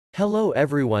Hello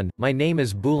everyone, my name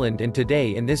is Buland and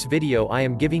today in this video I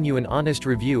am giving you an honest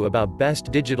review about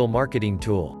best digital marketing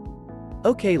tool.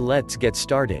 Okay, let's get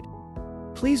started.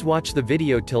 Please watch the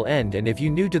video till end, and if you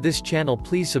new to this channel,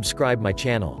 please subscribe my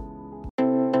channel.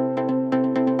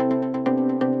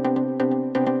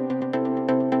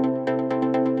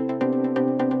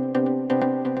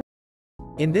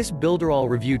 In this Builderall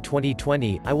Review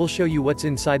 2020, I will show you what's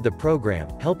inside the program,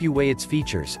 help you weigh its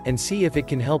features, and see if it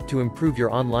can help to improve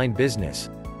your online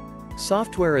business.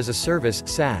 Software as a Service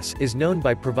 (SaaS) is known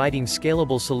by providing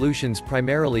scalable solutions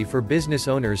primarily for business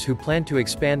owners who plan to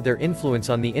expand their influence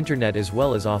on the internet as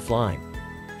well as offline.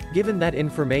 Given that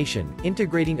information,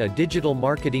 integrating a digital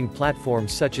marketing platform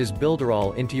such as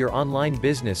Builderall into your online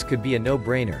business could be a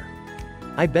no-brainer.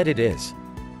 I bet it is.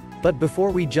 But before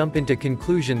we jump into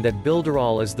conclusion that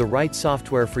Builderall is the right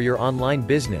software for your online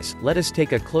business, let us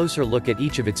take a closer look at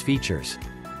each of its features.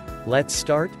 Let's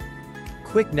start.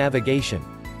 Quick navigation.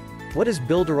 What is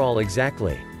Builderall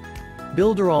exactly?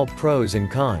 Builderall pros and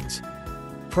cons.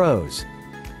 Pros.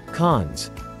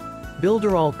 Cons.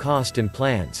 Builderall cost and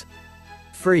plans.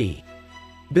 Free.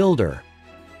 Builder.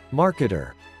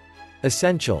 Marketer.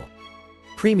 Essential.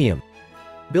 Premium.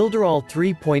 Builderall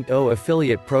 3.0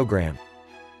 Affiliate Program.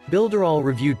 Builderall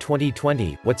Review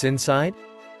 2020, what's inside?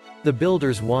 The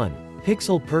Builders 1.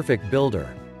 Pixel Perfect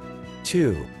Builder.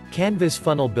 2. Canvas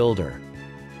Funnel Builder.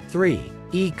 3.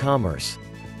 E-commerce.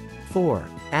 4.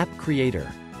 App Creator.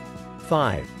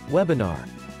 5. Webinar.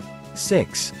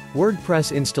 6.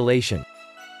 WordPress Installation.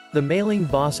 The Mailing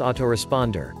Boss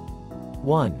Autoresponder.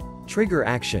 1. Trigger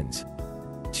Actions.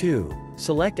 2.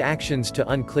 Select actions to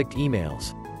unclicked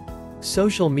emails.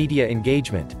 Social media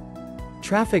engagement.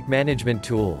 Traffic management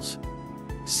tools.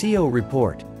 SEO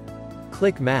report.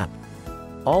 Click map.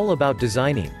 All about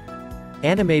designing.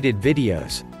 Animated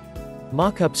videos.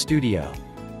 Mockup studio.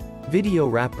 Video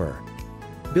wrapper.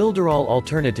 Builderall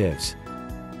alternatives.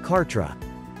 Kartra.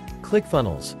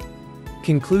 Clickfunnels.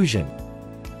 Conclusion.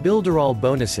 Builderall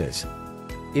bonuses.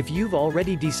 If you've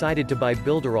already decided to buy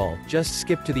Builderall, just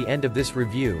skip to the end of this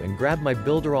review and grab my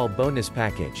Builderall bonus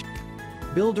package.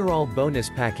 Builderall bonus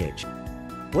package.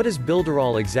 What is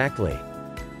Builderall exactly?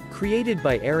 Created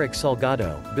by Eric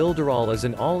Salgado, Builderall is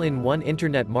an all-in-one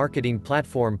internet marketing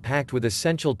platform packed with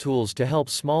essential tools to help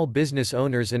small business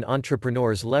owners and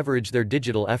entrepreneurs leverage their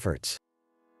digital efforts.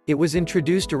 It was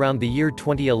introduced around the year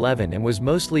 2011 and was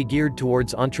mostly geared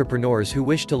towards entrepreneurs who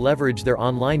wish to leverage their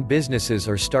online businesses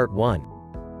or start one.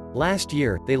 Last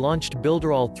year, they launched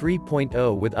Builderall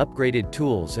 3.0 with upgraded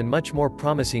tools and much more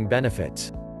promising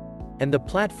benefits. And the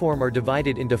platform are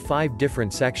divided into 5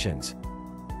 different sections.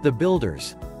 The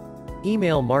Builders.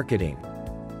 Email Marketing.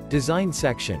 Design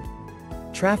Section.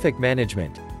 Traffic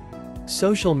Management.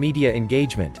 Social Media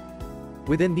Engagement.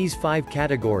 Within these 5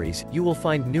 categories, you will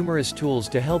find numerous tools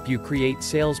to help you create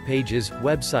sales pages,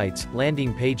 websites,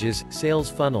 landing pages, sales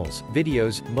funnels,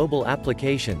 videos, mobile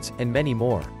applications, and many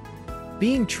more.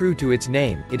 Being true to its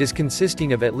name, it is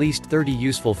consisting of at least 30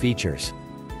 useful features.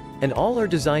 And all are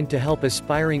designed to help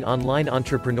aspiring online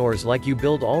entrepreneurs like you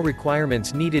build all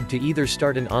requirements needed to either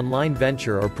start an online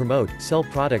venture or sell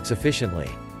products efficiently.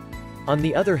 On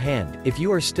the other hand, if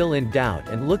you are still in doubt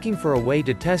and looking for a way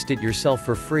to test it yourself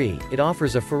for free, it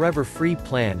offers a forever free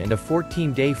plan and a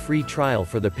 14-day free trial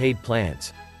for the paid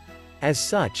plans. As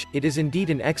such, it is indeed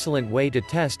an excellent way to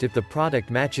test if the product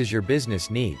matches your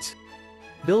business needs.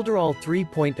 Builderall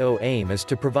 3.0 aim is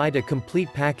to provide a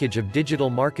complete package of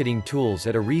digital marketing tools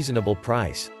at a reasonable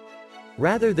price.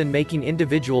 Rather than making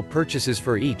individual purchases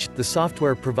for each, the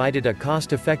software provided a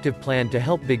cost-effective plan to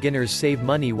help beginners save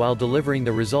money while delivering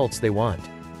the results they want.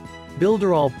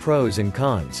 Builderall pros and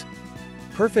cons.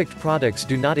 Perfect products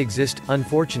do not exist,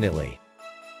 unfortunately.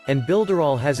 And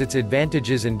Builderall has its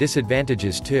advantages and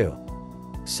disadvantages too.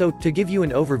 So, to give you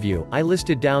an overview, I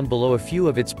listed down below a few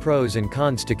of its pros and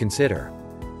cons to consider.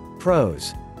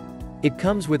 Pros. It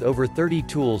comes with over 30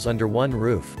 tools under one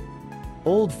roof.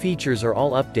 Old features are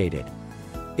all updated.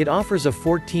 It offers a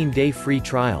 14-day free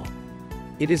trial.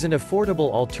 It is an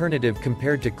affordable alternative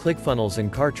compared to Clickfunnels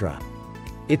and Kartra.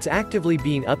 It's actively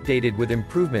being updated with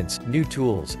improvements, new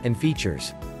tools, and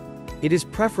features. It is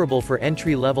preferable for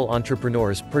entry-level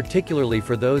entrepreneurs, particularly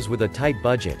for those with a tight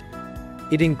budget.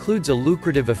 It includes a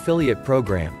lucrative affiliate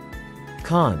program.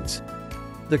 Cons.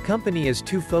 The company is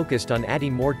too focused on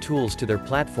adding more tools to their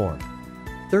platform.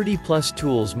 30+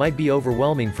 tools might be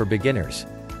overwhelming for beginners.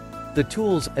 The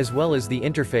tools, as well as the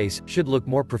interface, should look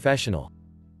more professional.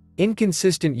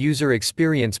 Inconsistent user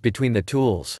experience between the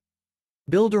tools.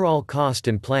 Builderall cost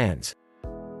and plans.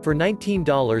 For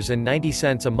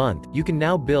 $19.90 a month, you can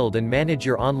now build and manage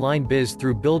your online biz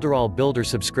through Builderall Builder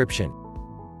subscription.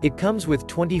 It comes with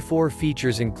 24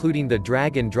 features including the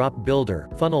drag and drop builder,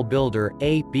 funnel builder,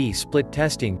 A/B split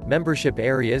testing, membership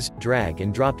areas, drag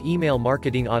and drop email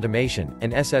marketing automation,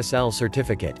 and SSL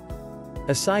certificate.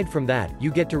 Aside from that,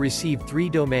 you get to receive 3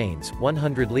 domains,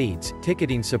 100 leads,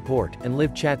 ticketing support, and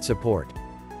live chat support.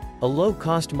 A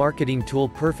low-cost marketing tool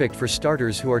perfect for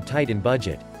starters who are tight in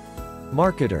budget.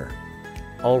 Marketer.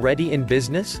 Already in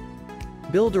business?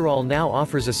 Builderall now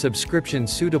offers a subscription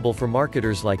suitable for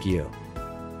marketers like you.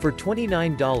 For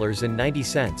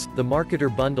 $29.90, the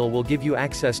Marketer Bundle will give you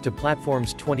access to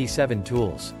platform's 27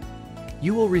 tools.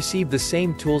 You will receive the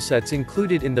same toolsets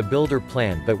included in the Builder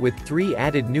plan but with 3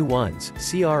 added new ones: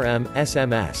 CRM,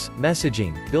 SMS,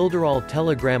 messaging, Builderall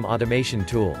Telegram automation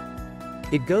tool.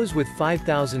 It goes with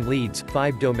 5,000 leads,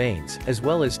 5 domains, as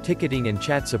well as ticketing and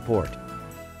chat support.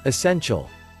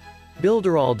 Essential.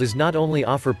 Builderall does not only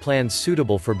offer plans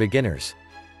suitable for beginners.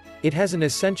 It has an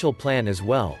essential plan as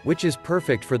well, which is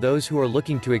perfect for those who are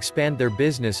looking to expand their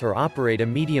business or operate a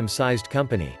medium-sized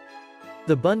company.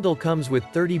 The bundle comes with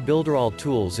 30 Builderall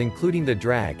tools including the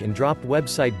drag and drop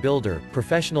website builder,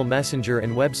 professional messenger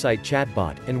and website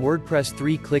chatbot, and WordPress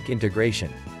 3-click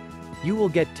integration. You will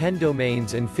get 10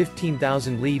 domains and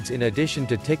 15,000 leads in addition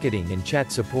to ticketing and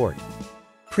chat support.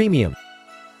 Premium.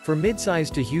 For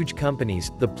mid-sized to huge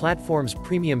companies, the platform's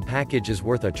premium package is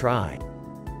worth a try.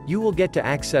 You will get to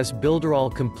access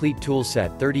Builderall Complete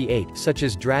Toolset 38, such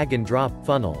as Drag and Drop,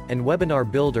 Funnel, and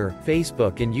Webinar Builder,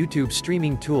 Facebook and YouTube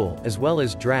Streaming Tool, as well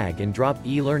as Drag and Drop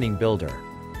e-Learning Builder.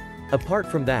 Apart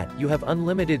from that, you have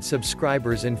unlimited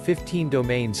subscribers and 15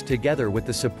 domains together with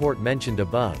the support mentioned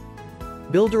above.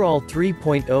 Builderall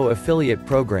 3.0 Affiliate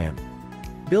Program.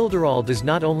 Builderall does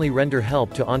not only render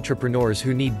help to entrepreneurs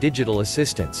who need digital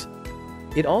assistance.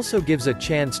 It also gives a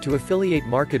chance to affiliate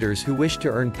marketers who wish to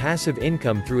earn passive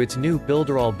income through its new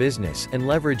Builderall Business and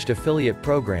Leveraged Affiliate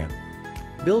Program.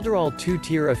 Builderall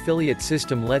 2-tier affiliate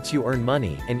system lets you earn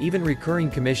money, and even recurring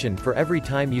commission, for every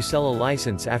time you sell a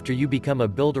license after you become a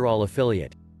Builderall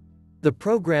affiliate. The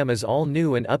program is all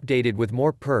new and updated with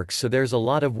more perks, so there's a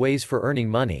lot of ways for earning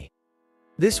money.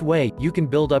 This way, you can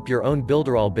build up your own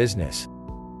Builderall business.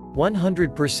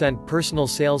 100% personal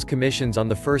sales commissions on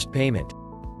the first payment.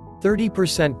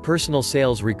 30% personal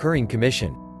sales recurring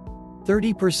commission.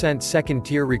 30%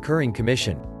 second-tier recurring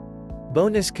commission.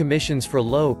 Bonus commissions for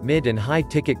low, mid and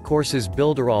high-ticket courses.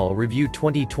 Builderall Review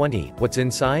 2020, what's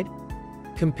inside?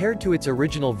 Compared to its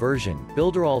original version,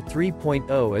 Builderall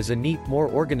 3.0 is a neat, more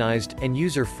organized, and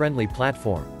user-friendly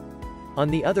platform. On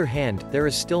the other hand, there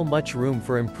is still much room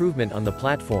for improvement on the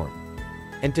platform.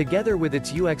 And together with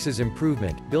its UX's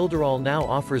improvement, Builderall now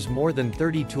offers more than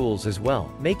 30 tools as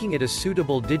well, making it a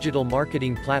suitable digital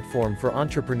marketing platform for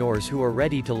entrepreneurs who are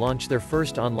ready to launch their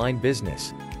first online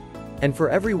business. And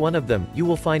for every one of them, you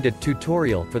will find a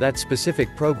tutorial for that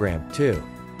specific program, too.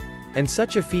 And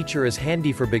such a feature is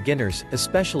handy for beginners,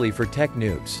 especially for tech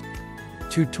noobs.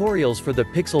 Tutorials for the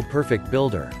pixel-perfect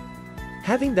builder.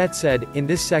 Having that said, in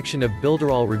this section of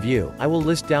Builderall Review, I will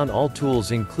list down all tools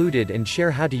included and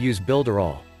share how to use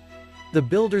Builderall. The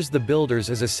Builders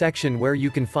is a section where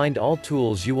you can find all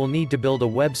tools you will need to build a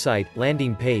website,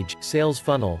 landing page, sales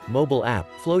funnel, mobile app,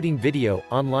 floating video,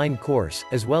 online course,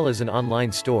 as well as an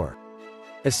online store.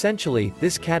 Essentially,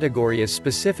 this category is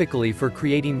specifically for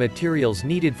creating materials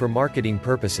needed for marketing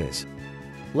purposes.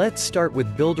 Let's start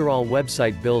with Builderall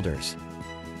Website Builders.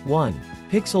 1.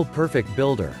 Pixel Perfect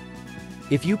Builder.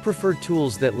 If you prefer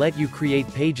tools that let you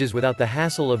create pages without the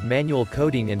hassle of manual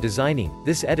coding and designing,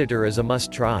 this editor is a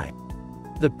must-try.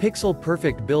 The Pixel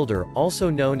Perfect Builder, also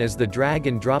known as the Drag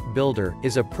and Drop Builder,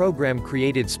 is a program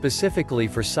created specifically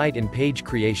for site and page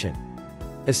creation.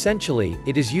 Essentially,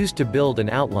 it is used to build an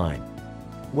outline,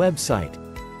 website,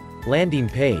 landing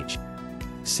page,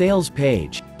 sales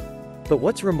page. But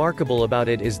what's remarkable about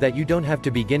it is that you don't have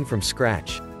to begin from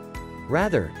scratch.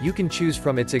 Rather, you can choose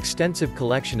from its extensive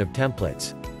collection of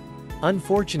templates.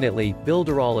 Unfortunately,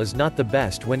 Builderall is not the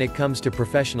best when it comes to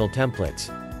professional templates.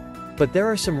 But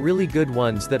there are some really good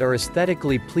ones that are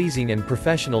aesthetically pleasing and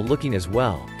professional looking as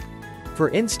well. For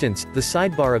instance, the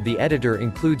sidebar of the editor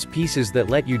includes pieces that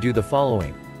let you do the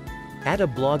following. Add a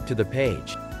blog to the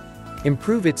page.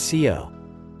 Improve its SEO.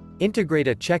 Integrate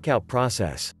a checkout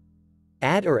process.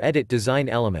 Add or edit design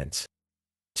elements.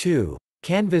 2.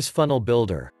 Canvas Funnel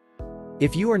Builder.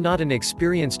 If you are not an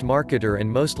experienced marketer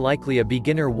and most likely a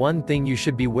beginner, one thing you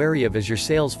should be wary of is your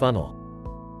sales funnel.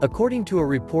 According to a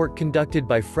report conducted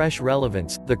by Fresh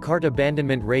Relevance, the cart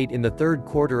abandonment rate in the third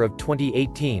quarter of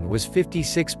 2018 was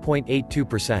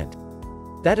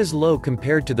 56.82%. That is low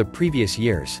compared to the previous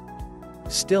years.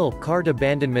 Still, cart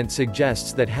abandonment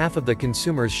suggests that half of the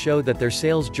consumers show that their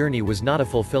sales journey was not a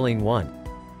fulfilling one.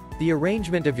 The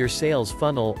arrangement of your sales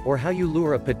funnel, or how you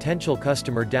lure a potential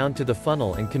customer down to the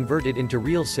funnel and convert it into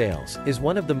real sales, is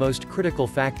one of the most critical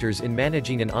factors in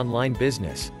managing an online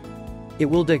business. It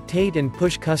will dictate and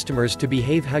push customers to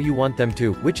behave how you want them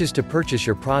to, which is to purchase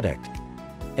your product.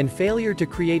 And failure to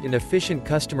create an efficient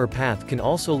customer path can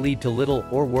also lead to little,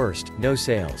 or worst, no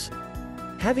sales.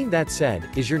 Having that said,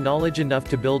 is your knowledge enough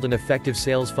to build an effective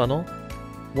sales funnel?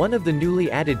 One of the newly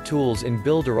added tools in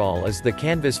Builderall is the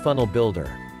Canvas Funnel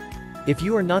Builder. If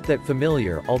you are not that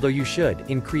familiar, although you should,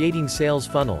 in creating sales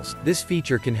funnels, this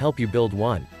feature can help you build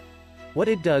one. What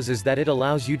it does is that it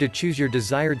allows you to choose your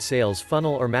desired sales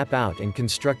funnel or map out and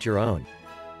construct your own.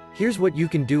 Here's what you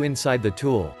can do inside the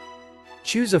tool.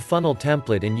 Choose a funnel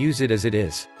template and use it as it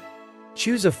is.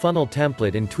 Choose a funnel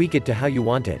template and tweak it to how you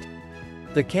want it.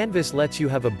 The canvas lets you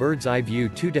have a bird's eye view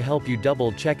too to help you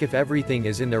double check if everything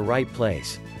is in their right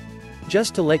place.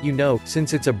 Just to let you know,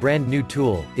 since it's a brand new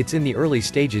tool, it's in the early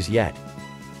stages yet.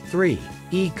 3.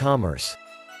 E-commerce.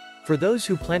 For those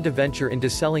who plan to venture into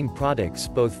selling products,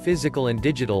 both physical and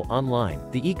digital, online,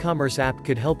 the e-commerce app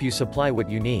could help you supply what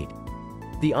you need.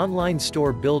 The Online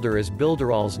Store Builder is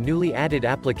Builderall's newly added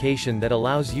application that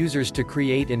allows users to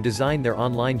create and design their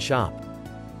online shop.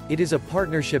 It is a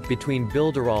partnership between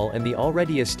Builderall and the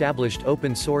already established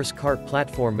open-source cart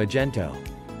platform Magento.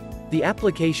 The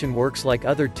application works like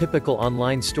other typical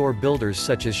online store builders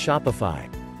such as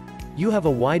Shopify. You have a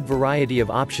wide variety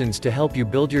of options to help you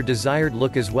build your desired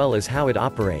look as well as how it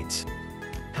operates.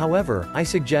 However, I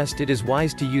suggest it is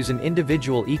wise to use an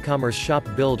individual e-commerce shop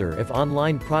builder if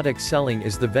online product selling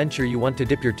is the venture you want to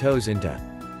dip your toes into.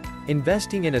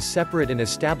 Investing in a separate and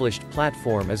established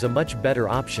platform is a much better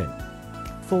option.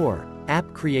 4.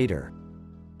 App Creator.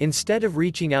 Instead of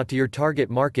reaching out to your target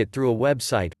market through a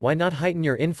website, why not heighten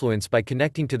your influence by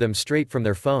connecting to them straight from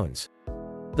their phones?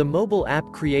 The mobile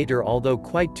app creator, although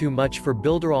quite too much for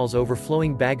Builderall's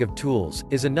overflowing bag of tools,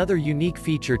 is another unique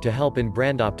feature to help in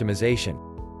brand optimization.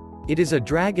 It is a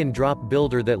drag-and-drop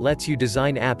builder that lets you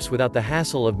design apps without the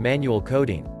hassle of manual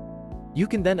coding. You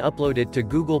can then upload it to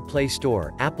Google Play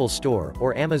Store, Apple Store,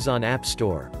 or Amazon App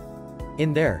Store.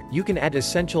 In there, you can add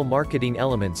essential marketing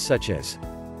elements such as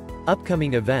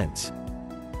upcoming events,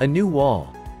 a new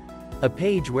wall, a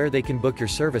page where they can book your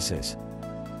services,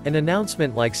 an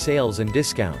announcement like sales and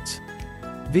discounts,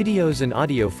 videos and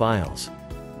audio files,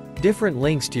 different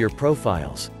links to your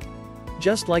profiles.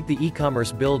 Just like the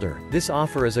e-commerce builder, this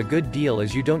offer is a good deal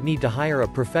as you don't need to hire a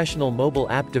professional mobile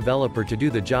app developer to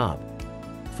do the job.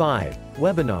 5.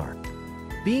 Webinar.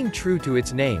 Being true to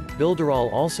its name,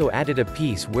 Builderall also added a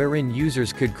piece wherein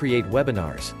users could create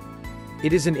webinars.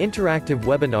 It is an interactive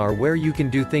webinar where you can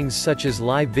do things such as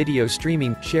live video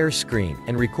streaming, share screen,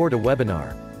 and record a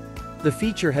webinar. The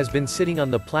feature has been sitting on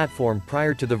the platform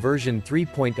prior to the version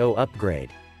 3.0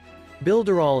 upgrade.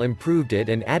 Builderall improved it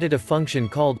and added a function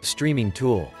called Streaming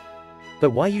Tool. But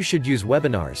why you should use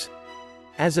webinars?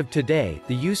 As of today,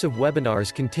 the use of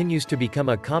webinars continues to become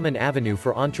a common avenue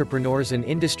for entrepreneurs and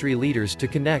industry leaders to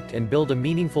connect and build a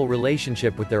meaningful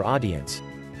relationship with their audience.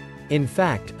 In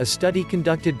fact, a study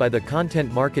conducted by the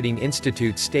Content Marketing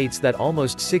Institute states that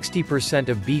almost 60%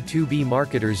 of B2B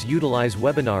marketers utilize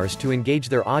webinars to engage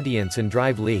their audience and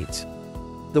drive leads.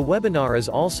 The webinar is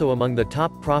also among the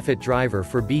top profit driver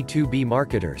for B2B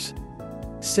marketers.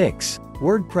 6.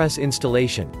 WordPress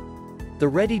installation. The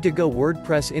ready-to-go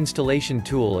WordPress installation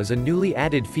tool is a newly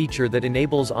added feature that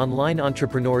enables online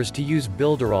entrepreneurs to use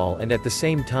Builderall and at the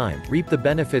same time, reap the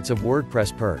benefits of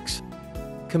WordPress perks.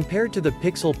 Compared to the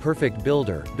Pixel Perfect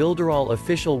Builder, Builderall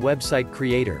official website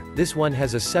creator, this one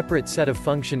has a separate set of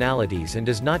functionalities and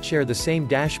does not share the same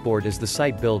dashboard as the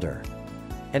site builder.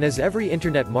 And as every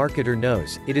internet marketer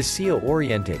knows, it is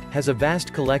SEO-oriented, has a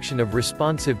vast collection of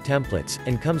responsive templates,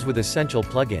 and comes with essential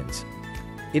plugins.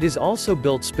 It is also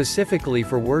built specifically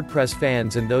for WordPress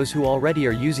fans and those who already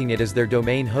are using it as their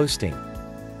domain hosting.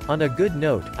 On a good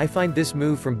note, I find this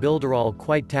move from Builderall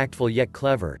quite tactful yet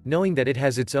clever, knowing that it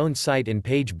has its own site and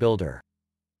page builder.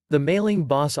 The Mailing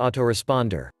Boss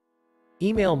Autoresponder.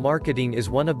 Email marketing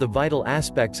is one of the vital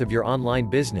aspects of your online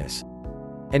business.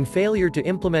 And failure to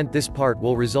implement this part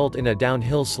will result in a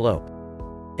downhill slope.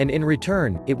 And in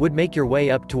return, it would make your way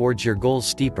up towards your goals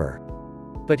steeper.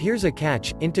 But here's a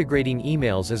catch: integrating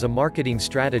emails as a marketing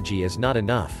strategy is not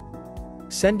enough.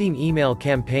 Sending email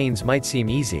campaigns might seem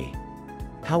easy.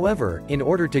 However, in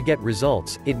order to get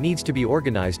results, it needs to be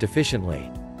organized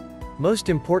efficiently. Most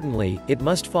importantly, it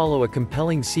must follow a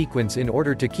compelling sequence in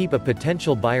order to keep a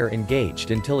potential buyer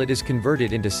engaged until it is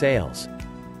converted into sales.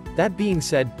 That being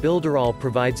said, Builderall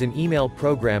provides an email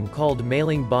program called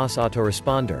Mailing Boss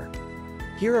Autoresponder.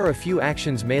 Here are a few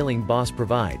actions Mailing Boss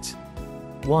provides.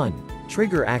 1.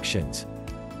 Trigger actions.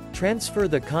 Transfer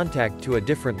the contact to a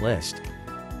different list.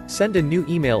 Send a new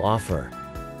email offer.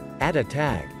 Add a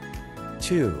tag.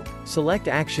 2. Select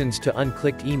actions to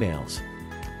unclicked emails.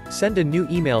 Send a new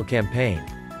email campaign.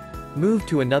 Move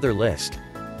to another list.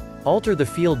 Alter the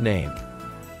field name.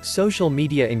 Social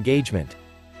media engagement.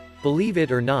 Believe it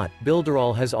or not,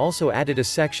 Builderall has also added a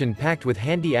section packed with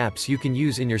handy apps you can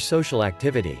use in your social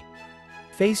activity.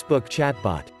 Facebook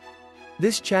chatbot.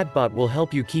 This chatbot will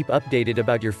help you keep updated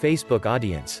about your Facebook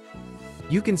audience.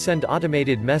 You can send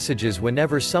automated messages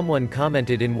whenever someone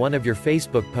commented in one of your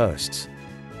Facebook posts.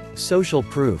 Social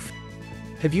proof.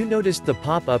 Have you noticed the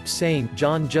pop-up saying,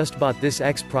 "John just bought this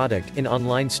X product," in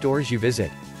online stores you visit?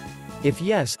 If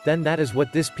yes, then that is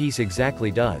what this piece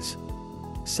exactly does.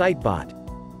 Sitebot.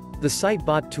 The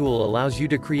Sitebot tool allows you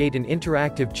to create an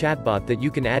interactive chatbot that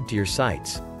you can add to your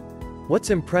sites.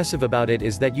 What's impressive about it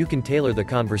is that you can tailor the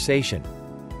conversation.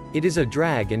 It is a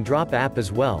drag and drop app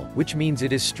as well, which means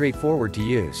it is straightforward to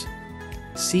use.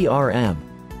 CRM.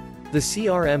 The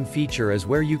CRM feature is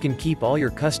where you can keep all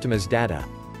your customers' data.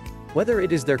 Whether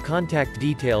it is their contact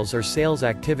details or sales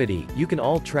activity, you can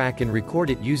all track and record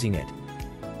it using it.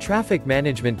 Traffic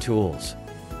management tools.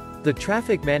 The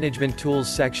Traffic Management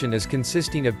Tools section is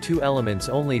consisting of two elements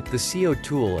only, the SEO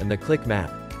tool and the click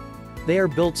map. They are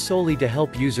built solely to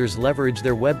help users leverage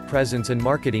their web presence and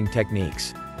marketing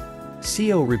techniques.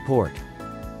 SEO report.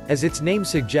 As its name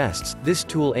suggests, this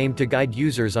tool aimed to guide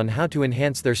users on how to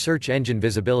enhance their search engine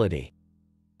visibility.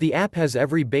 The app has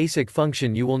every basic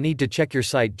function you will need to check your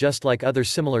site, just like other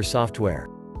similar software.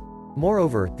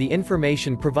 Moreover, the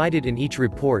information provided in each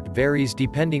report varies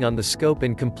depending on the scope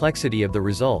and complexity of the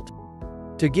result.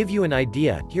 To give you an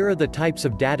idea, here are the types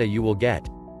of data you will get.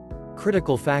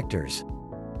 Critical factors.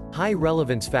 High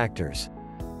relevance factors.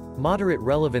 Moderate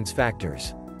relevance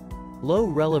factors. Low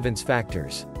relevance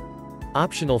factors.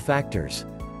 Optional factors.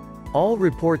 All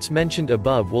reports mentioned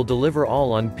above will deliver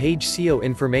all on-page SEO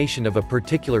information of a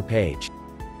particular page.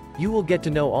 You will get to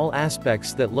know all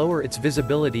aspects that lower its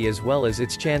visibility as well as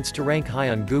its chance to rank high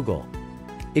on Google.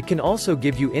 It can also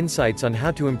give you insights on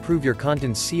how to improve your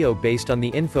content's SEO based on the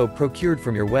info procured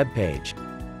from your web page.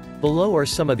 Below are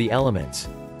some of the elements.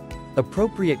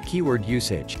 Appropriate keyword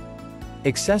usage.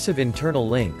 Excessive internal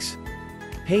links.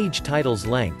 Page titles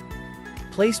length.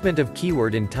 Placement of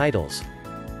keyword in titles.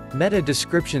 Meta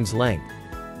descriptions length.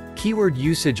 Keyword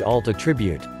usage alt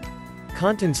attribute.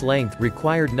 Contents length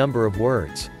required number of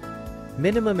words.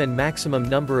 Minimum and maximum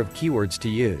number of keywords to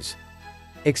use.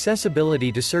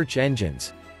 Accessibility to search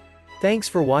engines. Thanks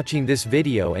for watching this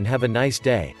video and have a nice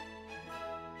day.